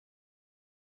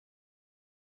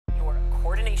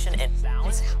coordination and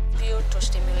balance. Help you to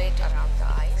stimulate around the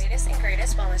eyes. Latest and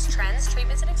greatest wellness trends,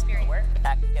 treatments, and experience.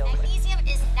 Magnesium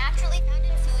is naturally found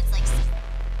in foods like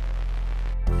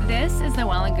This is the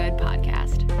Well and Good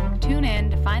podcast. Tune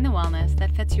in to find the wellness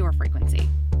that fits your frequency.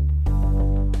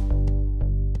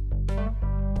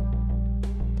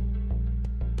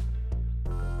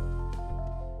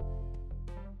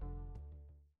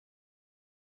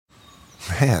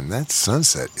 Man, that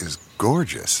sunset is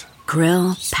gorgeous.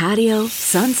 Grill, patio,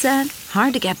 sunset.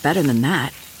 Hard to get better than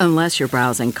that. Unless you're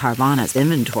browsing Carvana's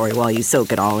inventory while you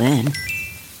soak it all in.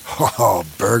 Oh,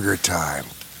 burger time.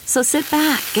 So sit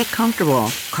back, get comfortable.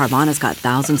 Carvana's got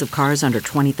thousands of cars under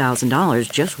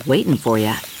 $20,000 just waiting for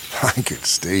you. I could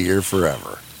stay here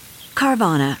forever.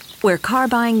 Carvana, where car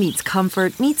buying meets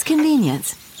comfort meets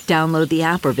convenience. Download the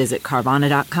app or visit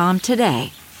Carvana.com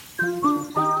today.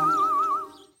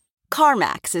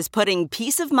 CarMax is putting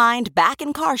peace of mind back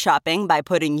in car shopping by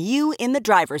putting you in the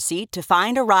driver's seat to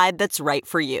find a ride that's right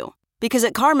for you. Because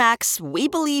at CarMax, we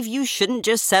believe you shouldn't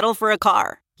just settle for a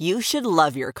car. You should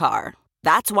love your car.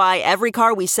 That's why every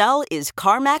car we sell is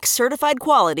CarMax certified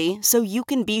quality, so you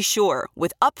can be sure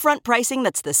with upfront pricing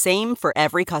that's the same for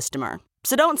every customer.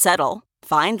 So don't settle.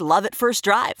 Find love at first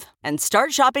drive and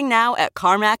start shopping now at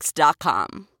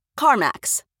CarMax.com.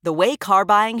 CarMax, the way car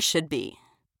buying should be.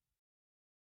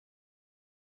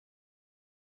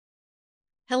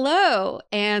 Hello,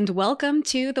 and welcome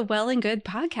to the Well and Good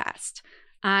podcast.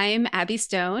 I'm Abby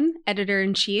Stone,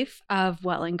 editor-in-chief of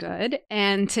Well and Good,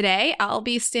 and today I'll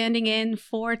be standing in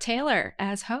for Taylor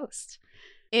as host.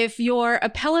 If you're a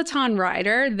Peloton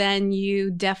rider, then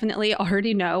you definitely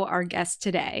already know our guest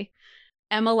today.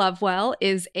 Emma Lovewell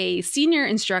is a senior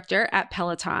instructor at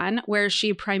Peloton, where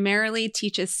she primarily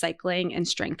teaches cycling and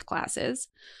strength classes.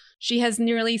 She has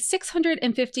nearly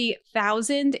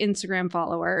 650,000 Instagram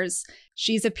followers.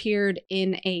 She's appeared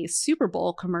in a Super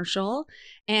Bowl commercial,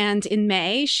 and in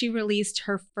May, she released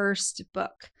her first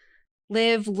book.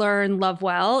 Live, Learn,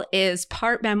 Lovewell is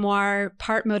part memoir,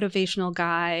 part motivational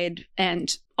guide,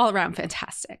 and all around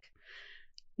fantastic.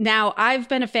 Now, I've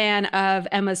been a fan of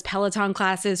Emma's Peloton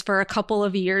classes for a couple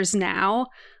of years now.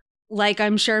 Like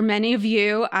I'm sure many of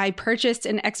you, I purchased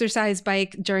an exercise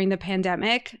bike during the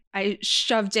pandemic. I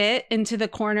shoved it into the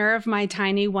corner of my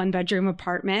tiny one-bedroom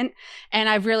apartment, and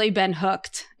I've really been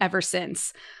hooked ever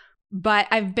since. But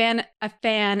I've been a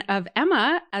fan of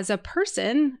Emma as a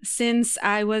person since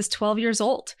I was 12 years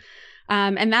old.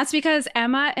 And that's because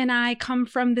Emma and I come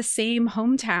from the same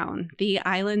hometown, the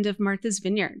island of Martha's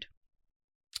Vineyard.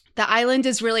 The island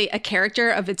is really a character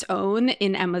of its own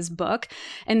in Emma's book.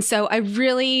 And so I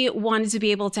really wanted to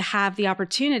be able to have the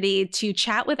opportunity to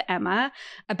chat with Emma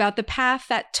about the path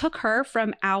that took her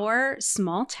from our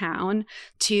small town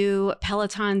to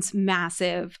Peloton's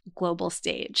massive global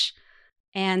stage.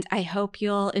 And I hope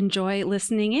you'll enjoy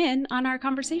listening in on our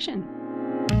conversation.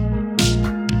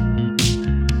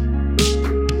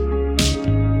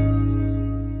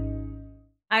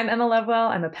 I'm Emma Lovewell.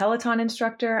 I'm a Peloton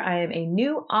instructor. I am a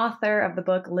new author of the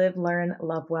book Live, Learn,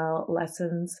 Lovewell,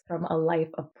 Lessons from a Life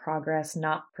of Progress,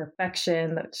 Not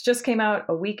Perfection, that just came out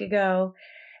a week ago.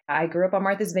 I grew up on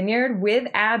Martha's Vineyard with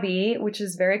Abby, which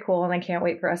is very cool. And I can't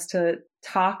wait for us to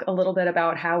talk a little bit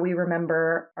about how we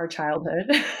remember our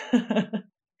childhood.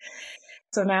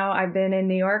 So now I've been in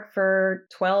New York for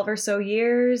 12 or so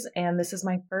years, and this is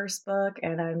my first book,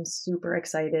 and I'm super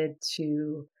excited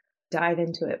to dive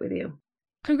into it with you.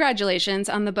 Congratulations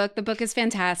on the book. The book is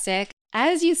fantastic.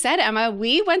 As you said, Emma,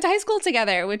 we went to high school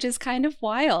together, which is kind of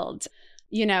wild.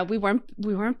 You know, we weren't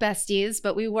besties,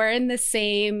 but we were in the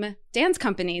same dance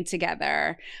company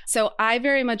together. So I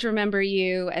very much remember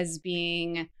you as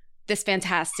being this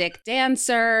fantastic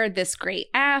dancer, this great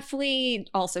athlete,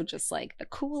 also just like the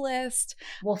coolest.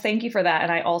 Well, thank you for that.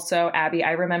 And I also, Abby,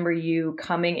 I remember you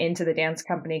coming into the dance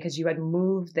company because you had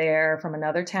moved there from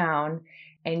another town.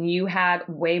 And you had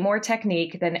way more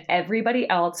technique than everybody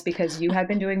else because you had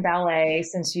been doing ballet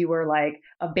since you were like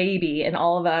a baby. And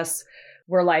all of us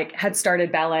were like, had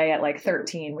started ballet at like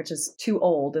 13, which is too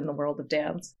old in the world of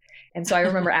dance. And so I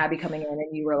remember Abby coming in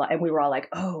and you were like, and we were all like,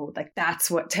 oh, like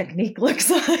that's what technique looks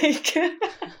like.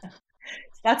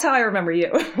 That's how I remember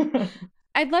you.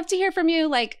 I'd love to hear from you.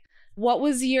 Like, what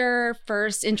was your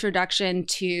first introduction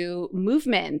to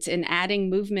movement and adding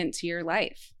movement to your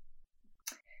life?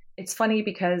 It's funny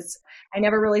because I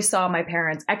never really saw my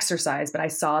parents exercise, but I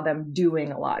saw them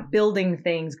doing a lot, building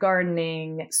things,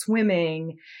 gardening,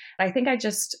 swimming. I think I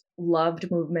just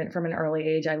loved movement from an early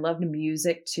age. I loved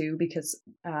music too, because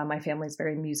my family's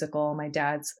very musical. My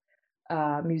dad's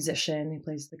a musician. He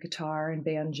plays the guitar and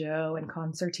banjo and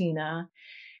concertina.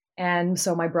 And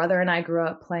so my brother and I grew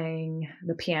up playing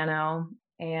the piano,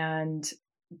 and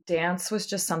dance was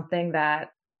just something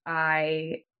that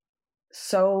I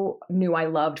so knew I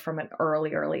loved from an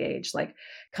early age, like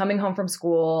coming home from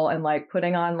school and like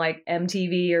putting on like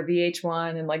MTV or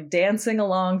VH1 and like dancing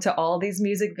along to all these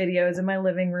music videos in my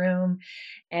living room,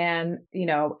 and,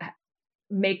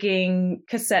 making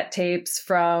cassette tapes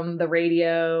from the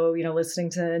radio, listening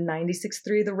to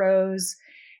 96.3 The Rose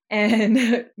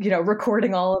and,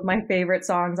 recording all of my favorite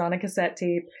songs on a cassette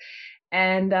tape.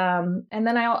 And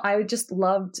then I just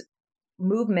loved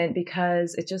movement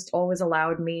because it just always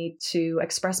allowed me to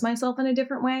express myself in a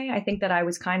different way. I think that I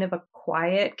was kind of a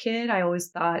quiet kid. I always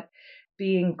thought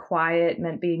being quiet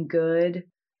meant being good,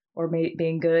 or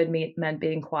being good meant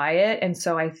being quiet. And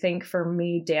so I think for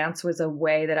me, dance was a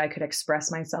way that I could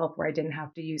express myself where I didn't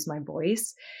have to use my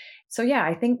voice. So yeah,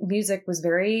 I think music was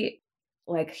very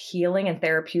like healing and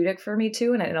therapeutic for me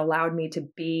too. And it allowed me to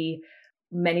be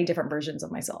many different versions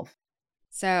of myself.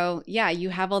 So yeah, you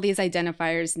have all these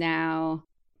identifiers now: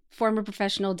 former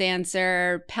professional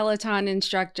dancer, Peloton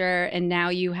instructor, and now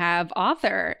you have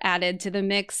author added to the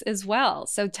mix as well.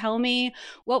 So tell me,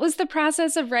 what was the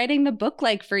process of writing the book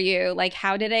like for you? Like,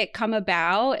 how did it come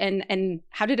about, and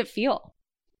how did it feel?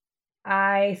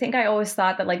 I think I always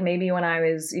thought that like maybe when I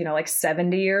was, like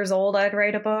 70 years old, I'd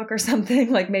write a book or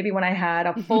something. Like maybe when I had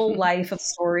a full life of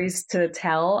stories to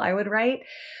tell, I would write.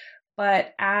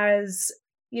 But as,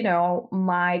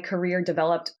 my career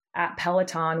developed at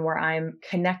Peloton, where I'm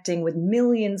connecting with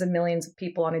millions and millions of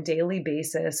people on a daily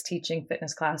basis, teaching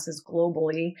fitness classes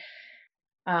globally,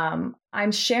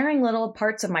 I'm sharing little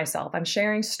parts of myself. I'm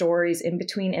sharing stories in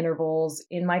between intervals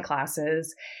in my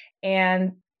classes,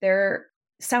 and they're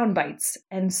sound bites.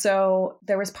 And so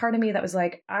there was part of me that was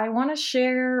like, I want to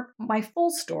share my full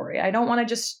story. I don't want to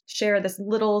just share this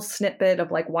little snippet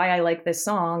of like why I like this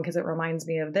song because it reminds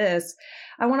me of this.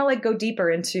 I want to like go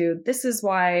deeper into this is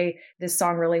why this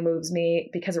song really moves me,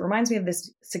 because it reminds me of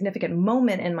this significant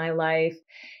moment in my life.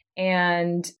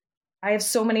 And I have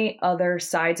so many other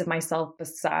sides of myself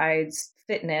besides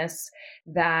fitness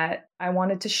that I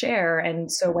wanted to share.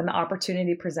 And so when the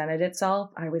opportunity presented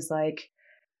itself, I was like,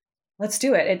 let's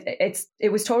do it.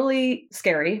 It was totally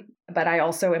scary, but I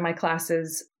also in my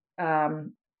classes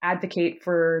advocate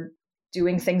for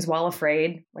doing things while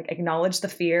afraid, like acknowledge the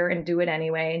fear and do it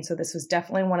anyway. And so this was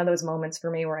definitely one of those moments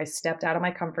for me where I stepped out of my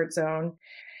comfort zone,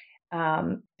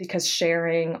 because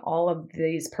sharing all of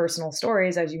these personal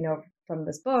stories, as you know from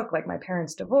this book, like my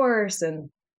parents' divorce and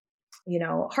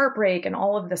heartbreak and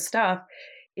all of this stuff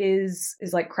is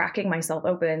like cracking myself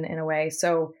open in a way.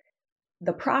 So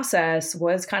the process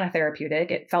was kind of therapeutic.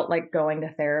 It felt like going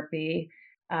to therapy,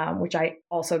 which I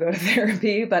also go to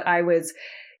therapy, but I was,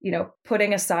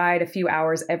 putting aside a few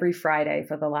hours every Friday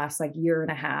for the last like year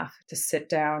and a half to sit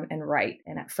down and write.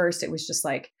 And at first it was just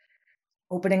like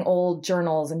opening old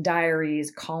journals and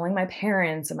diaries, calling my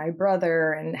parents and my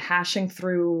brother and hashing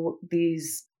through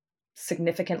these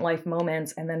significant life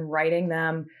moments and then writing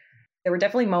them. There were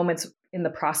definitely moments in the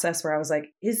process where I was like,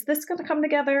 is this going to come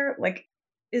together? Like,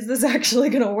 is this actually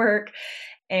going to work?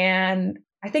 And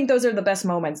I think those are the best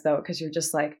moments though, because you're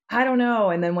just like, I don't know.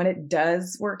 And then when it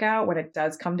does work out, when it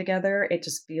does come together, it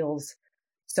just feels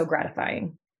so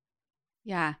gratifying.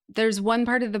 Yeah. There's one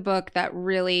part of the book that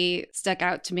really stuck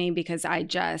out to me because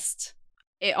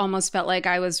it almost felt like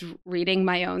I was reading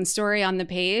my own story on the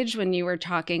page when you were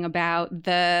talking about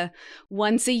the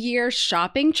once a year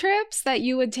shopping trips that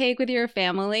you would take with your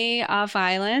family off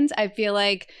island. I feel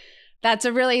like that's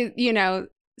a really,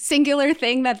 singular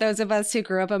thing that those of us who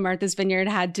grew up in Martha's Vineyard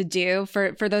had to do.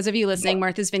 For those of you listening,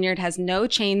 Martha's Vineyard has no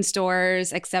chain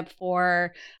stores except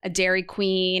for a Dairy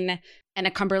Queen and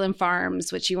a Cumberland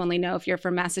Farms, which you only know if you're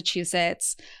from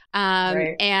Massachusetts.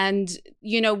 Right. And,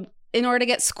 in order to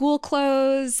get school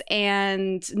clothes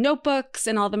and notebooks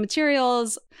and all the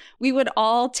materials, we would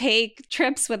all take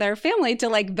trips with our family to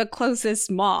like the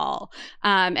closest mall.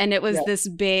 And it was this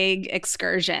big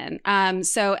excursion.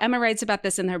 So Emma writes about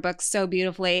this in her book so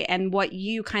beautifully. And what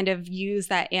you kind of use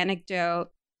that anecdote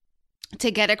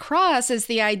to get across is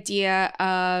the idea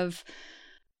of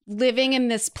living in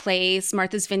this place.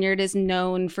 Martha's Vineyard is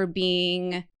known for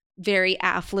being very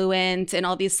affluent and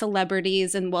all these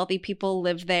celebrities and wealthy people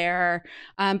live there.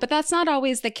 But that's not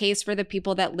always the case for the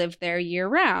people that live there year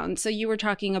round. So you were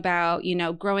talking about,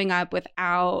 growing up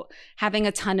without having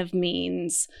a ton of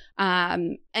means.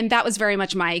 And that was very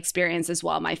much my experience as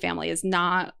well. My family is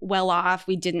not well off.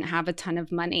 We didn't have a ton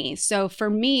of money. So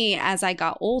for me, as I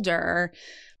got older,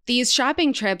 these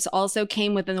shopping trips also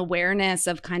came with an awareness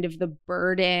of kind of the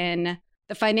burden,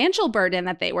 the financial burden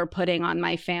that they were putting on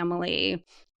my family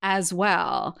as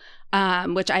well.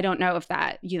 which I don't know if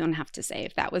that, you don't have to say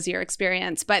if that was your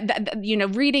experience, but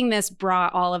reading this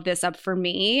brought all of this up for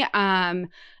me. And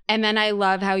then I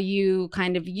love how you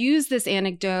kind of use this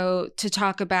anecdote to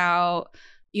talk about,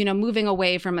 moving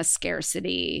away from a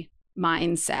scarcity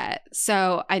mindset.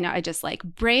 So I know I just like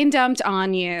brain dumped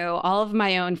on you all of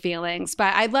my own feelings,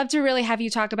 but I'd love to really have you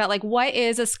talk about like, what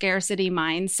is a scarcity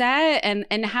mindset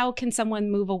and how can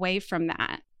someone move away from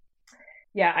that?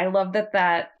 Yeah, I love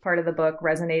that part of the book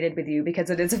resonated with you because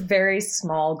it is a very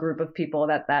small group of people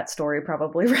that story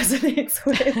probably resonates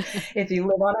with. If you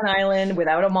live on an island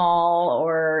without a mall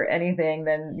or anything,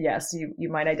 then yes, you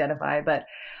might identify. But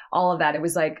all of that, it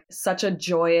was like such a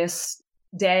joyous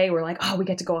day. We're like, oh, we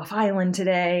get to go off island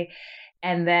today.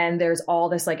 And then there's all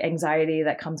this like anxiety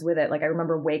that comes with it. Like I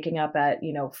remember waking up at,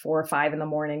 4 or 5 in the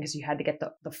morning because you had to get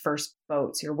the first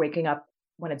boat. So you're waking up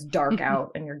when it's dark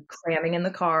out and you're cramming in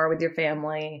the car with your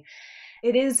family.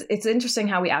 It's interesting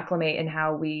how we acclimate and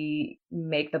how we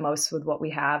make the most with what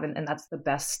we have. And that's the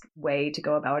best way to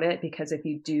go about it. Because if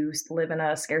you do live in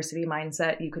a scarcity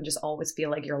mindset, you can just always feel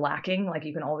like you're lacking. Like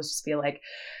you can always just feel like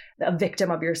a victim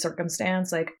of your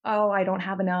circumstance. Like, oh, I don't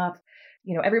have enough.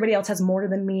 Everybody else has more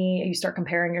than me. You start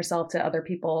comparing yourself to other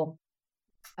people,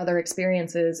 other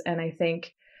experiences. And I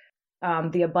think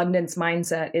the abundance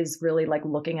mindset is really like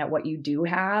looking at what you do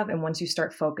have. And once you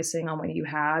start focusing on what you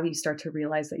have, you start to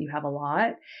realize that you have a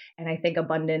lot. And I think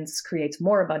abundance creates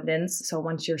more abundance. So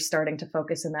once you're starting to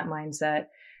focus in that mindset,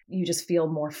 you just feel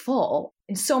more full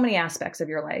in so many aspects of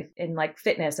your life, in like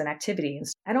fitness and activity. And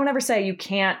I don't ever say you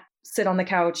can't sit on the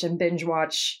couch and binge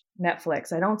watch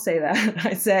Netflix. I don't say that.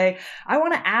 I say, I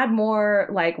want to add more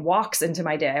like walks into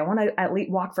my day. I want to at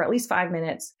least walk for at least 5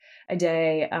 minutes a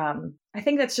day. I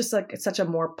think that's just like such a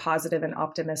more positive and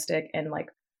optimistic and like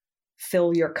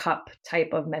fill your cup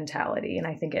type of mentality. And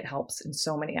I think it helps in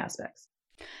so many aspects.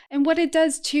 And what it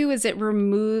does too is it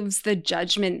removes the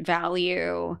judgment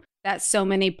value that so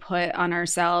many put on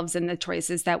ourselves and the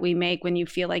choices that we make when you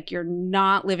feel like you're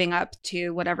not living up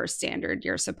to whatever standard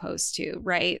you're supposed to,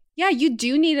 right? Yeah, you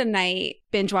do need a night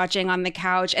binge watching on the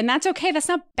couch, and that's okay. That's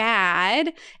not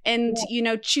bad. And,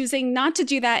 choosing not to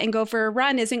do that and go for a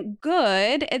run isn't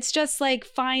good. It's just like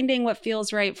finding what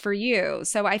feels right for you.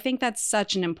 So I think that's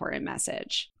such an important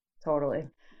message. Totally.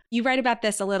 You write about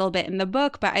this a little bit in the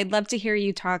book, but I'd love to hear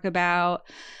you talk about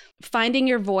finding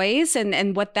your voice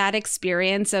and what that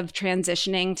experience of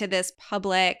transitioning to this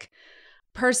public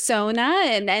persona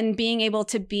and being able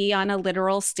to be on a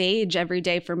literal stage every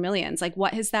day for millions. Like,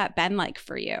 what has that been like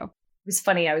for you? It was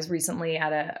funny. I was recently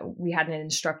we had an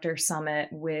instructor summit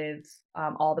with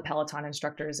all the Peloton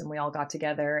instructors, and we all got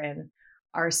together, and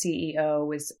our CEO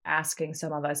was asking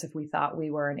some of us if we thought we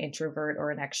were an introvert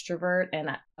or an extrovert. And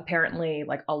apparently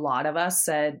like a lot of us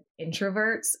said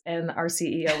introverts. And our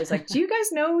CEO was like, do you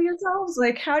guys know yourselves?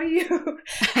 Like, how do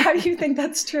you think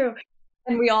that's true?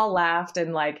 And we all laughed.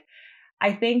 And like,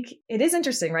 I think it is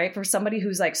interesting, right? For somebody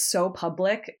who's like so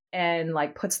public and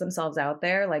like puts themselves out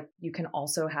there, like you can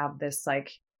also have this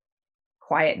like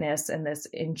quietness and this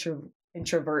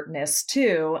introvertness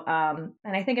too. And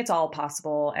I think it's all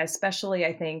possible, especially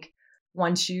I think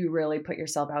once you really put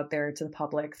yourself out there to the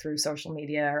public through social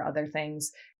media or other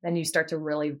things, then you start to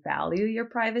really value your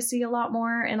privacy a lot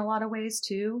more in a lot of ways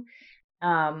too.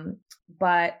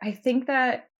 But I think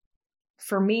that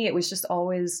for me, it was just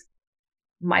always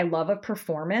my love of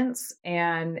performance.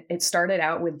 And it started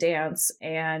out with dance.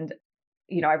 And,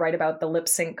 I write about the lip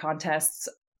sync contests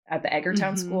at the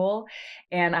Eggertown School,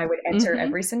 and I would enter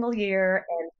every single year.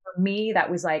 And for me, that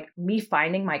was like me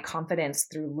finding my confidence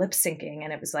through lip syncing.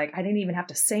 And it was like, I didn't even have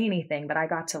to say anything, but I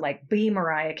got to like be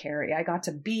Mariah Carey. I got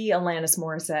to be Alanis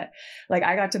Morissette. Like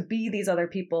I got to be these other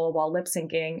people while lip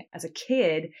syncing as a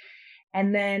kid.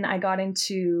 And then I got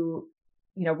into,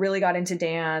 really got into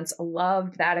dance,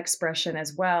 loved that expression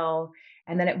as well.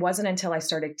 And then it wasn't until I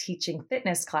started teaching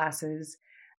fitness classes,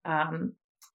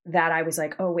 that I was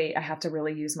like, oh, wait, I have to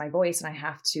really use my voice and I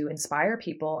have to inspire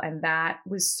people. And that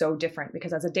was so different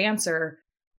because as a dancer,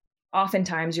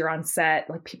 oftentimes you're on set,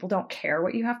 like people don't care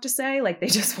what you have to say. Like they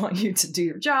just want you to do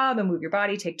your job and move your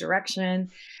body, take direction.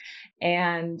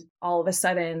 And all of a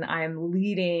sudden I'm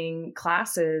leading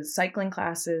classes, cycling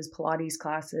classes, Pilates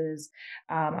classes.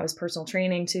 I was personal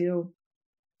training too.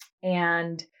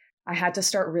 And I had to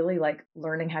start really like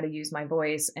learning how to use my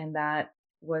voice. And that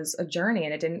was a journey,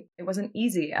 and it wasn't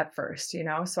easy at first,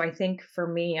 So I think for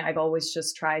me, I've always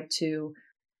just tried to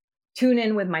tune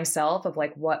in with myself of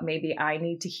like what maybe I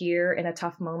need to hear in a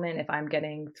tough moment. If I'm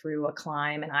getting through a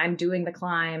climb and I'm doing the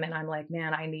climb and I'm like,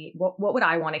 man, I need, what would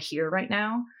I want to hear right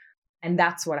now? And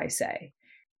that's what I say.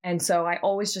 And so I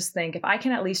always just think if I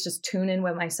can at least just tune in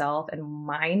with myself and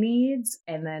my needs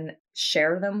and then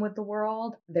share them with the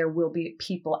world, there will be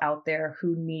people out there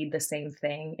who need the same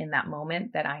thing in that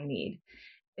moment that I need.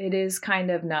 It is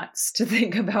kind of nuts to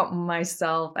think about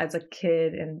myself as a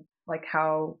kid and like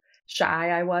how shy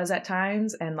I was at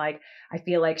times. And like, I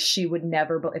feel like she would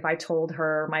never, if I told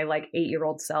her my like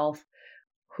 8-year-old self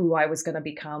who I was going to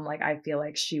become, like, I feel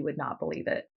like she would not believe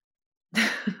it.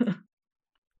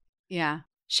 Yeah.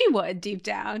 She would deep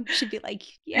down. She'd be like,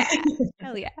 yeah,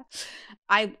 hell yeah.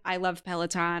 I love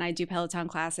Peloton. I do Peloton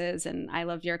classes and I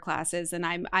love your classes. And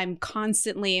I'm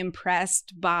constantly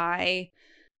impressed by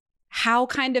how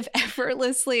kind of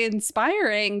effortlessly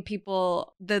inspiring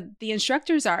people the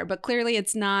instructors are. But clearly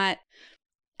it's not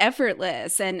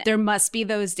effortless. And there must be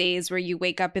those days where you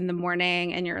wake up in the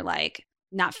morning and you're like,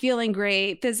 not feeling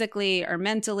great physically or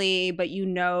mentally, but you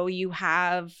know you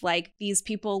have like these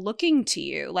people looking to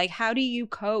you. Like, how do you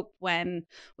cope when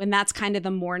that's kind of the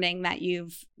morning that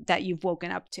you've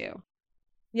woken up to?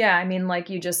 Yeah, I mean, like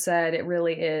you just said, it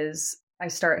really is. I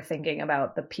start thinking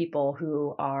about the people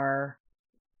who are,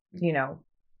 you know,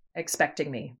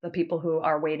 expecting me, the people who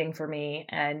are waiting for me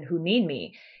and who need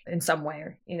me in some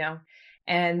way, you know.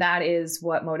 And that is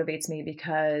what motivates me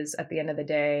because at the end of the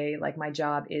day, like my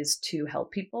job is to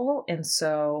help people. And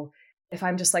so if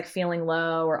I'm just like feeling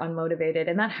low or unmotivated,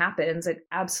 and that happens, it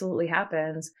absolutely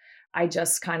happens, I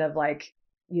just kind of like,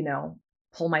 you know,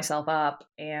 pull myself up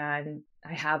and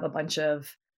I have a bunch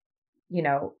of, you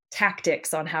know,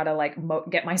 tactics on how to like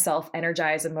get myself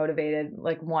energized and motivated.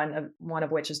 Like one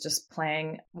of which is just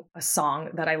playing a song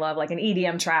that I love, like an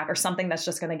EDM track or something that's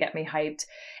just going to get me hyped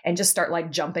and just start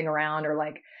like jumping around. Or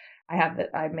like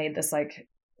I made this like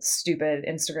stupid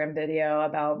Instagram video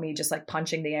about me just like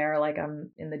punching the air like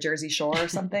I'm in the Jersey Shore or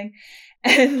something.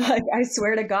 And like, I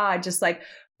swear to God, just like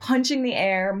punching the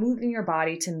air, moving your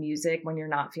body to music when you're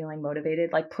not feeling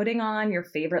motivated, like putting on your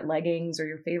favorite leggings or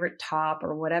your favorite top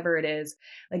or whatever it is.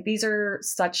 Like these are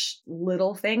such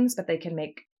little things, but they can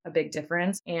make a big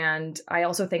difference. And I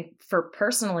also think for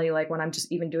personally, like when I'm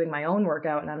just even doing my own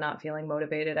workout and I'm not feeling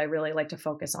motivated, I really like to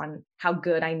focus on how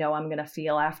good I know I'm going to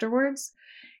feel afterwards.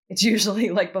 It's usually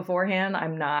like beforehand,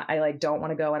 I like don't want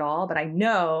to go at all, but I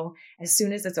know as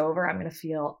soon as it's over, I'm going to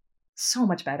feel so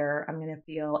much better. I'm going to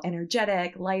feel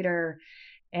energetic, lighter,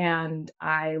 and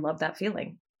I love that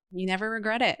feeling. You never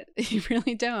regret it. You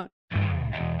really don't.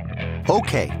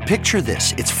 Okay, picture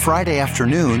this. It's Friday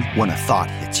afternoon when a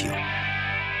thought hits you.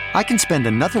 I can spend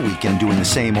another weekend doing the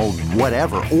same old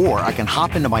whatever, or I can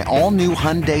hop into my all-new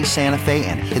Hyundai Santa Fe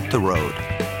and hit the road.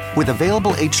 With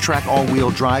available H-Track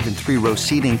all-wheel drive and 3-row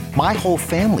seating, my whole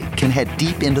family can head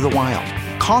deep into the wild.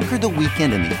 Conquer the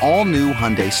weekend in the all-new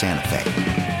Hyundai Santa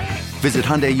Fe. Visit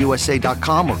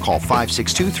HyundaiUSA.com or call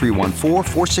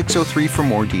 562-314-4603 for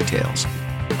more details.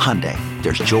 Hyundai,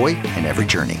 there's joy in every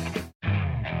journey.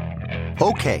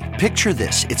 Okay, picture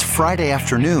this. It's Friday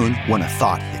afternoon when a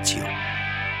thought hits you.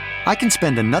 I can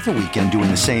spend another weekend doing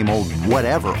the same old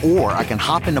whatever, or I can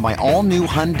hop into my all-new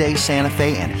Hyundai Santa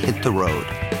Fe and hit the road.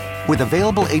 With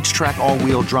available H-Track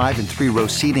all-wheel drive and 3-row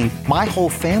seating, my whole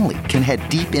family can head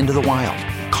deep into the wild.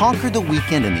 Conquer the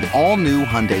weekend in the all-new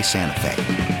Hyundai Santa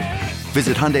Fe.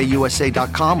 Visit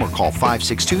HyundaiUSA.com or call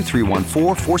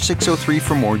 562-314-4603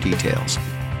 for more details.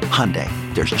 Hyundai,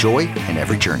 there's joy in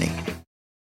every journey.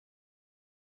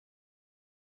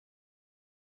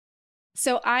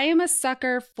 So I am a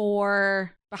sucker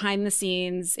for behind the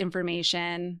scenes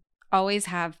information. Always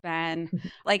have been.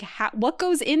 Like, what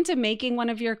goes into making one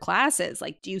of your classes?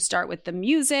 Like, do you start with the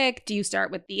music? Do you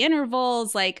start with the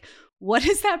intervals? Like, what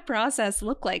does that process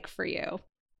look like for you?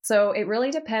 So it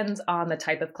really depends on the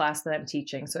type of class that I'm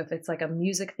teaching. So if it's like a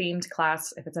music themed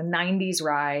class, if it's a 90s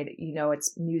ride, you know,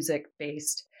 it's music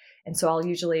based. And so I'll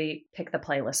usually pick the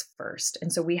playlist first.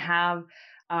 And so we have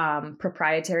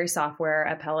proprietary software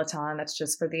at Peloton that's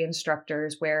just for the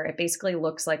instructors, where it basically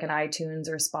looks like an iTunes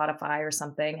or Spotify or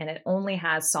something. And it only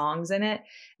has songs in it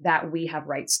that we have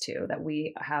rights to, that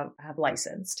we have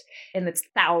licensed. And it's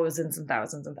thousands and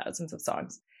thousands and thousands of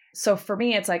songs. So for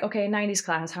me, it's like, okay, 90s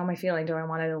class, how am I feeling? Do I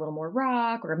want it a little more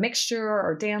rock or a mixture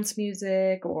or dance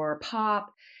music or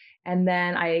pop? And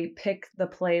then I pick the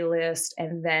playlist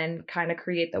and then kind of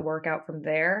create the workout from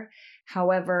there.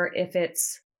 However, if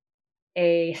it's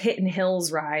a Hidden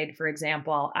Hills ride, for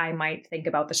example, I might think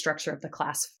about the structure of the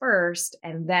class first,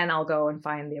 and then I'll go and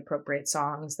find the appropriate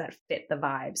songs that fit the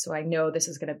vibe. So I know this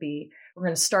is going to be, we're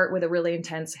going to start with a really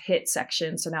intense hit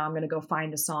section. So now I'm going to go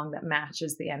find a song that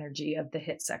matches the energy of the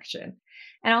hit section.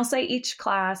 And I'll say each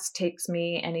class takes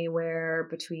me anywhere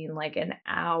between like an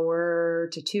hour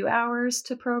to 2 hours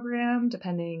to program,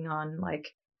 depending on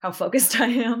like how focused I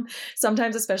am.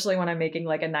 Sometimes, especially when I'm making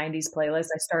like a 90s playlist,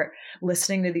 I start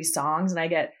listening to these songs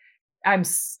and I'm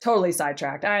totally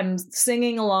sidetracked. I'm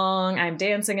singing along, I'm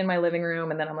dancing in my living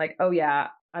room, and then I'm like, oh yeah,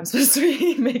 I'm supposed to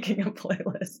be making a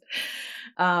playlist.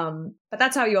 But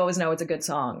that's how you always know it's a good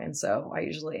song. And so I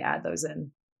usually add those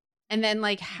in. And then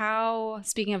like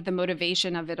speaking of the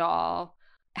motivation of it all,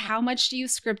 how much do you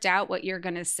script out what you're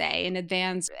going to say in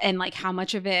advance, and like how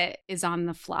much of it is on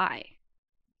the fly?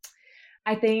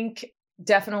 I think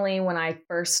definitely when I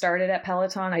first started at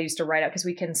Peloton, I used to write out, because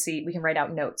we can write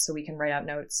out notes. So we can write out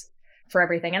notes for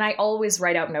everything. And I always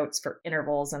write out notes for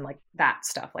intervals and like that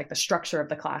stuff, like the structure of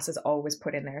the class is always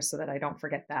put in there so that I don't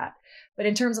forget that. But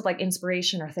in terms of like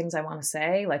inspiration or things I want to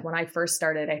say, like when I first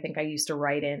started, I think I used to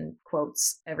write in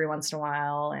quotes every once in a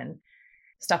while and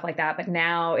stuff like that. But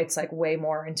now it's like way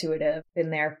more intuitive. Been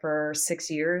there for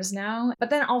 6 years now. But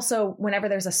then also whenever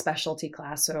there's a specialty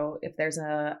class, so if there's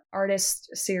a artist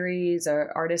series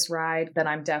or artist ride, then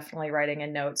I'm definitely writing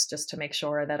in notes just to make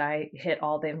sure that I hit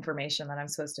all the information that I'm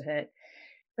supposed to hit.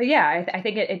 But yeah, I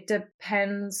think it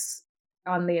depends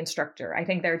on the instructor. I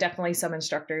think there are definitely some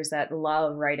instructors that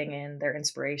love writing in their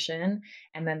inspiration.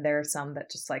 And then there are some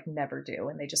that just like never do.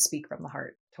 And they just speak from the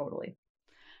heart totally.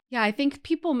 Yeah, I think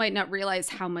people might not realize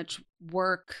how much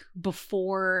work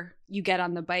before you get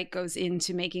on the bike goes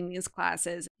into making these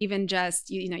classes. Even just,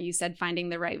 you said finding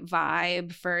the right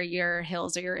vibe for your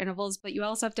hills or your intervals, but you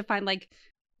also have to find like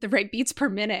the right beats per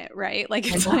minute, right?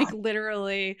 Like it's like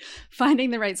literally finding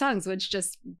the right songs, which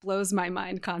just blows my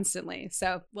mind constantly.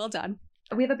 So well done.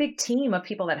 We have a big team of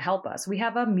people that help us. We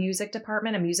have a music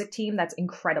department, a music team that's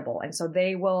incredible. And so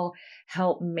they will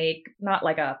help make not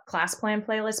like a class plan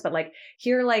playlist, but like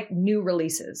here are like new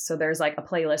releases. So there's like a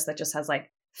playlist that just has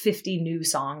like 50 new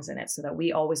songs in it so that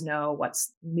we always know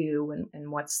what's new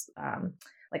and what's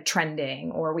like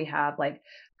trending. Or we have like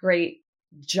great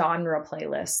genre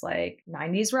playlists like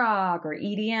 90s rock or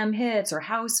EDM hits or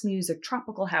house music,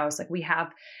 tropical house. Like we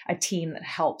have a team that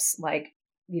helps like,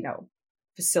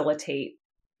 facilitate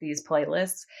these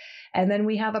playlists. And then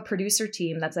we have a producer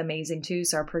team that's amazing too.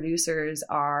 So our producers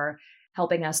are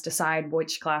helping us decide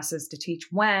which classes to teach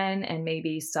when, and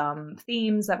maybe some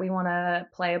themes that we want to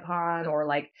play upon, or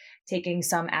like taking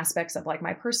some aspects of like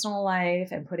my personal life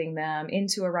and putting them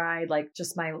into a ride. Like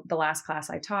just the last class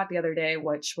I taught the other day,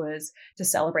 which was to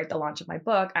celebrate the launch of my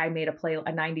book. I made a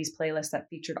 90s playlist that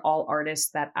featured all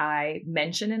artists that I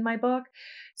mention in my book.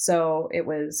 So it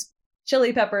was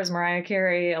Chili Peppers, Mariah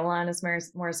Carey, Alanis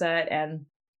Morissette,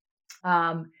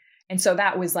 and so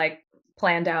that was like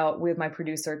planned out with my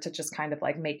producer to just kind of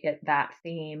like make it that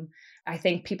theme. I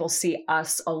think people see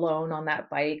us alone on that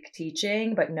bike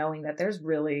teaching, but knowing that there's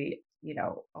really,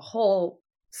 a whole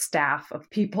staff of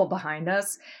people behind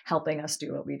us helping us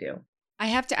do what we do. I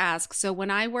have to ask, so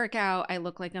when I work out, I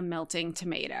look like a melting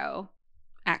tomato,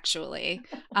 actually.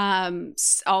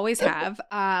 Always have.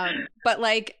 But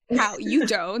like how you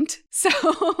don't. So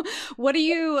what do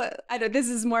you, I know this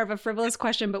is more of a frivolous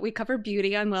question, but we cover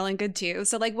beauty on Well and Good too.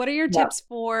 So like, what are your tips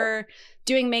for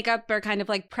doing makeup or kind of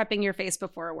like prepping your face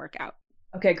before a workout?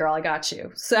 Okay, girl, I got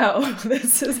you. So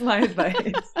this is my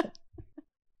advice.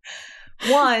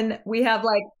 One, we have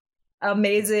like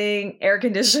amazing air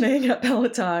conditioning at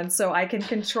Peloton, so I can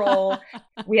control.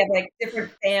 We have like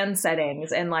different fan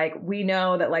settings, and like we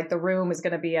know that like the room is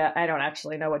going to be at, I don't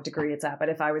actually know what degree it's at, but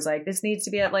if I was like, this needs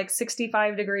to be at like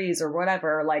 65 degrees or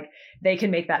whatever, like they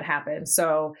can make that happen.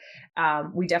 So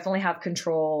we definitely have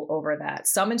control over that.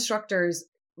 Some instructors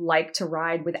like to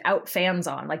ride without fans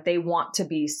on, like they want to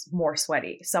be more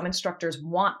sweaty. Some instructors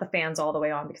want the fans all the way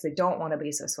on because they don't want to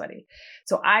be so sweaty.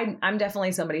 So I'm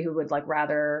definitely somebody who would like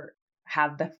rather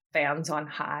have the fans on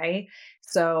high.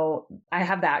 So I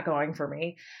have that going for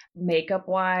me. Makeup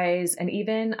wise, and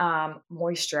even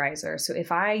moisturizer. So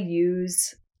if I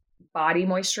use body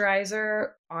moisturizer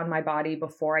on my body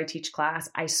before I teach class,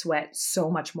 I sweat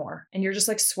so much more. And you're just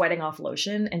like sweating off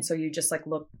lotion. And so you just like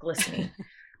look glistening.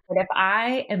 But if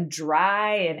I am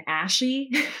dry and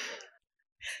ashy,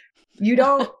 you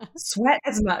don't sweat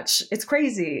as much. It's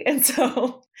crazy. And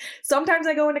so sometimes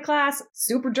I go into class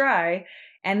super dry,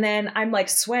 and then I'm like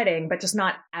sweating, but just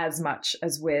not as much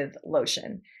as with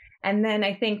lotion. And then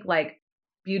I think like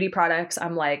beauty products,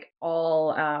 I'm like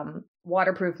all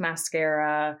waterproof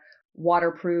mascara,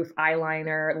 waterproof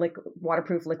eyeliner,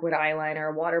 waterproof liquid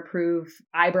eyeliner, waterproof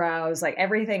eyebrows, like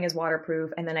everything is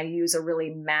waterproof. And then I use a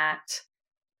really matte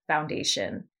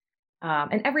foundation.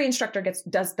 And every instructor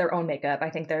does their own makeup. I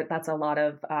think that's a lot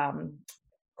of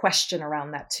question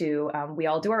around that too. We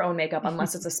all do our own makeup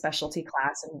unless it's a specialty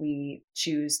class and we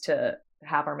choose to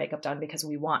have our makeup done because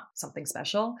we want something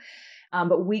special.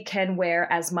 But we can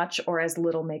wear as much or as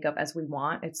little makeup as we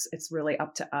want. It's really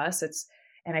up to us.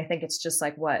 And I think it's just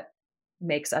like what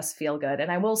makes us feel good.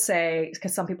 And I will say,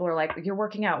 because some people are like, you're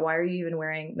working out, why are you even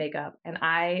wearing makeup? And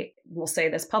I will say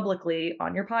this publicly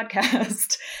on your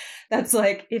podcast. That's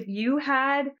like, if you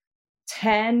had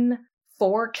 10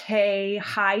 4K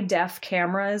high def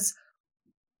cameras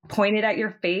pointed at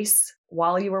your face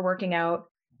while you were working out,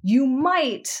 you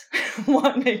might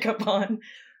want makeup on,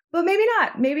 but maybe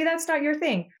not. Maybe that's not your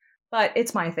thing, but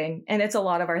it's my thing. And it's a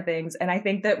lot of our things. And I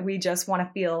think that we just want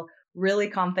to feel really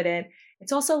confident.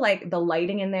 It's also like the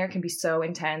lighting in there can be so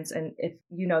intense. And if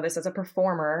you know this as a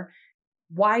performer,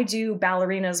 why do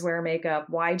ballerinas wear makeup?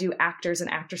 Why do actors and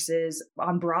actresses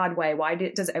on Broadway?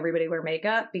 Does everybody wear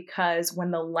makeup? Because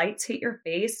when the lights hit your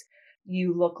face,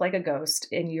 you look like a ghost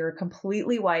and you're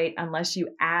completely white unless you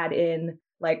add in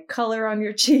like color on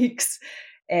your cheeks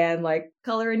and like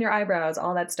color in your eyebrows,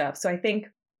 all that stuff. So I think,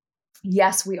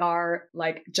 yes, we are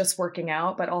like just working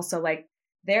out, but also like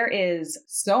there is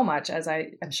so much, as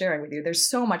I am sharing with you, there's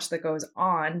so much that goes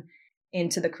on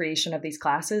into the creation of these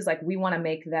classes. Like we want to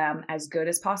make them as good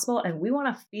as possible and we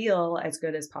want to feel as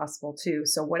good as possible too.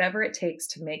 So whatever it takes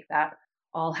to make that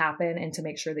all happen and to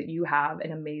make sure that you have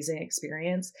an amazing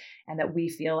experience and that we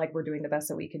feel like we're doing the best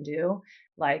that we can do,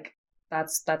 like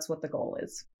that's what the goal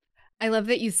is. I love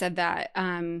that you said that.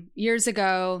 Years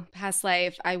ago, past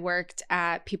life, I worked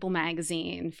at People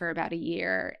Magazine for about a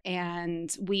year,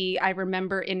 and I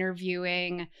remember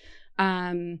interviewing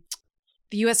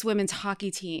the U.S. women's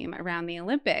hockey team around the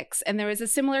Olympics, and there was a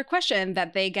similar question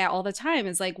that they get all the time: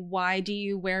 is like, why do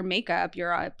you wear makeup?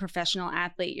 You're a professional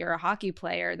athlete. You're a hockey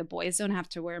player. The boys don't have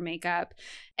to wear makeup.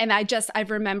 And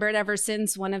I've remembered ever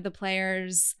since one of the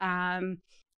players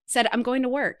said, I'm going to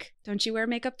work. Don't you wear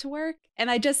makeup to work? And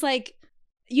I just like,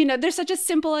 there's such a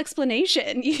simple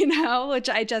explanation, which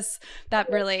that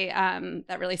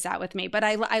really sat with me. But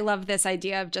I love this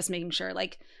idea of just making sure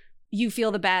like you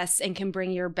feel the best and can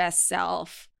bring your best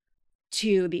self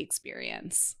to the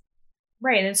experience.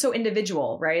 Right. And it's so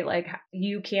individual, right? Like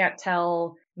you can't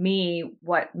tell me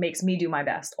what makes me do my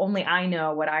best. Only I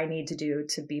know what I need to do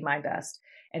to be my best.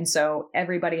 And so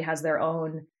everybody has their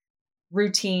own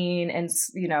routine and,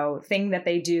 thing that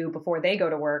they do before they go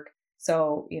to work.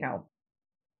 So,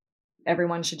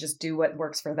 everyone should just do what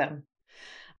works for them.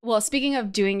 Well, speaking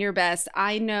of doing your best,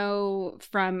 I know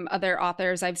from other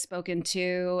authors I've spoken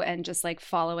to and just like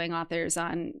following authors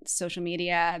on social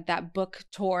media that book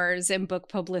tours and book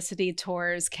publicity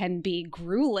tours can be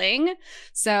grueling.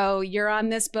 So you're on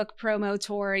this book promo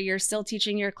tour, you're still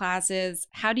teaching your classes.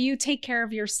 How do you take care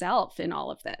of yourself in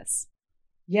all of this?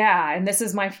 Yeah. And this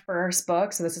is my first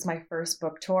book. So this is my first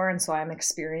book tour. And so I'm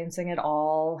experiencing it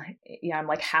all. Yeah, I'm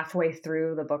like halfway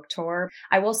through the book tour.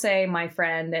 I will say my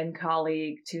friend and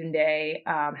colleague Tunde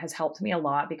has helped me a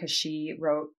lot because she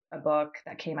wrote a book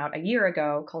that came out a year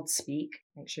ago called Speak.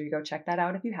 Make sure you go check that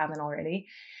out if you haven't already.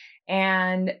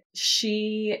 And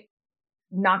she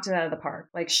knocked it out of the park.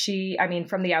 Like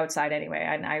from the outside anyway.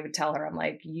 And I would tell her, I'm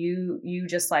like, you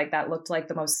just like, that looked like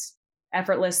the most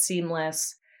effortless,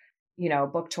 seamless,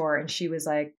 book tour. And she was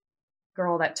like,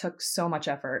 girl, that took so much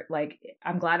effort. Like,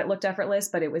 I'm glad it looked effortless,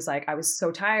 but it was like, I was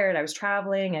so tired. I was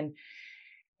traveling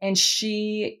and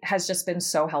she has just been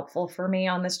so helpful for me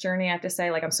on this journey. I have to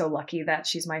say, like, I'm so lucky that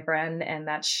she's my friend and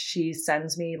that she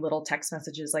sends me little text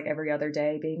messages like every other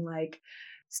day being like,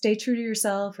 stay true to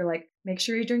yourself, or like, make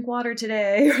sure you drink water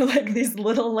today, or like these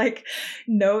little like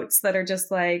notes that are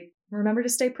just like, remember to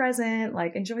stay present,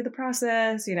 like enjoy the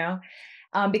process,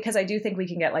 because I do think we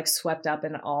can get like swept up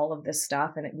in all of this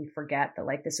stuff and we forget that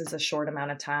like this is a short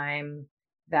amount of time,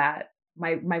 that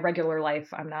my regular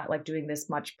life, I'm not like doing this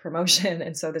much promotion.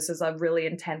 And so this is a really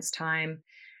intense time.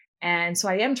 And so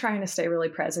I am trying to stay really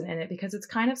present in it because it's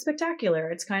kind of spectacular.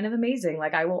 It's kind of amazing.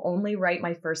 Like I will only write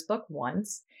my first book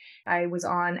once. I was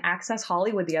on Access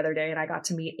Hollywood the other day and I got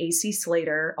to meet AC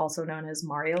Slater, also known as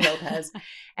Mario Lopez.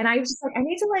 And I was just like, I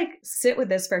need to like sit with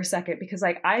this for a second because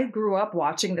like I grew up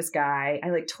watching this guy.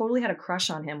 I like totally had a crush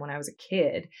on him when I was a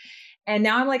kid. And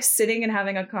now I'm like sitting and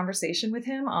having a conversation with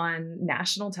him on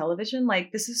national television.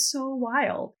 Like this is so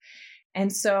wild.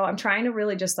 And so I'm trying to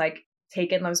really just like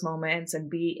take in those moments and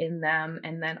be in them.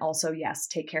 And then also, yes,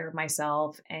 take care of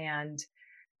myself. And,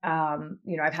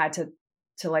 I've had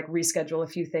to like reschedule a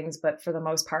few things, but for the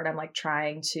most part, I'm like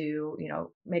trying to,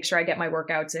 make sure I get my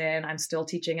workouts in. I'm still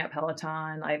teaching at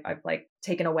Peloton. I've like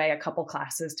taken away a couple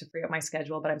classes to free up my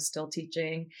schedule, but I'm still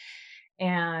teaching.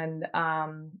 And,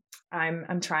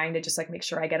 I'm trying to just like make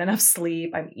sure I get enough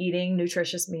sleep. I'm eating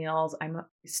nutritious meals. I'm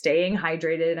staying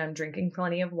hydrated. I'm drinking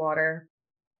plenty of water.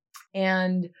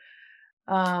 And,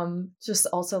 Just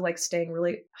also like staying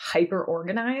really hyper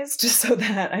organized just so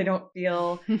that I don't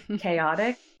feel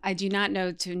chaotic. I do not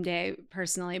know Tunde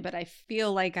personally, but I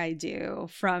feel like I do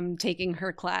from taking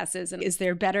her classes. And is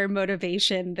there better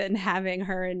motivation than having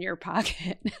her in your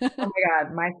pocket? Oh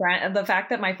my God, the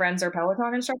fact that my friends are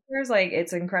Peloton instructors, like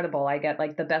it's incredible. I get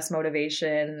like the best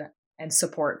motivation and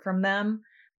support from them.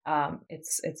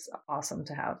 It's awesome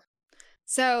to have.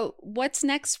 So what's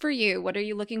next for you? What are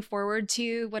you looking forward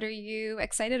to? What are you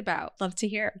excited about? Love to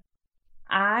hear.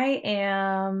 I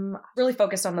am really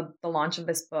focused on the launch of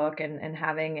this book and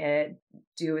having it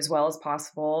do as well as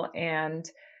possible. And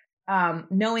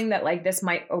knowing that like this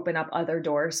might open up other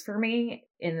doors for me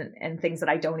and things that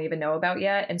I don't even know about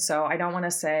yet. And so I don't want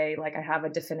to say like I have a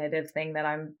definitive thing that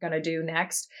I'm going to do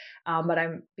next. But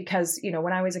because,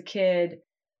 when I was a kid,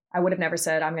 I would have never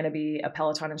said I'm going to be a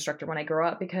Peloton instructor when I grow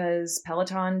up because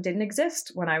Peloton didn't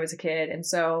exist when I was a kid. And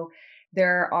so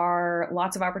there are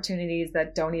lots of opportunities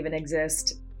that don't even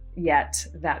exist yet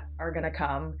that are going to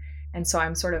come. And so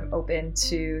I'm sort of open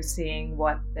to seeing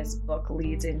what this book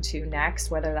leads into next,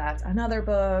 whether that's another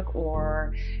book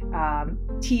or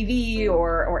TV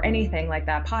or anything like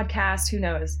that, podcast, who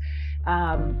knows.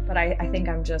 But I think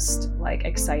I'm just like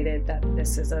excited that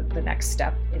this is the next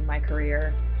step in my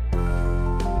career.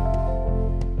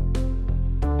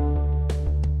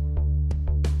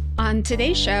 On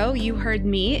today's show, you heard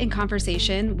me in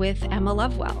conversation with Emma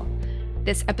Lovewell.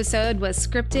 This episode was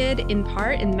scripted in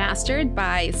part and mastered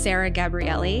by Sarah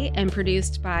Gabrielli and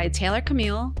produced by Taylor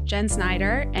Camille, Jen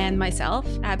Snyder, and myself,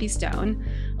 Abby Stone,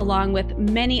 along with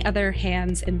many other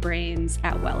hands and brains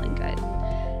at Well and Good.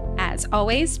 As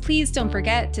always, please don't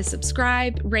forget to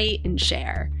subscribe, rate, and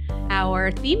share.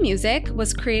 Our theme music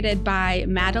was created by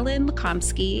Madeline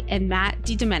Lukomsky and Matt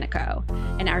DiDomenico,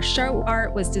 and our show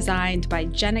art was designed by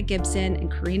Jenna Gibson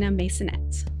and Karina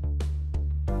Masonette.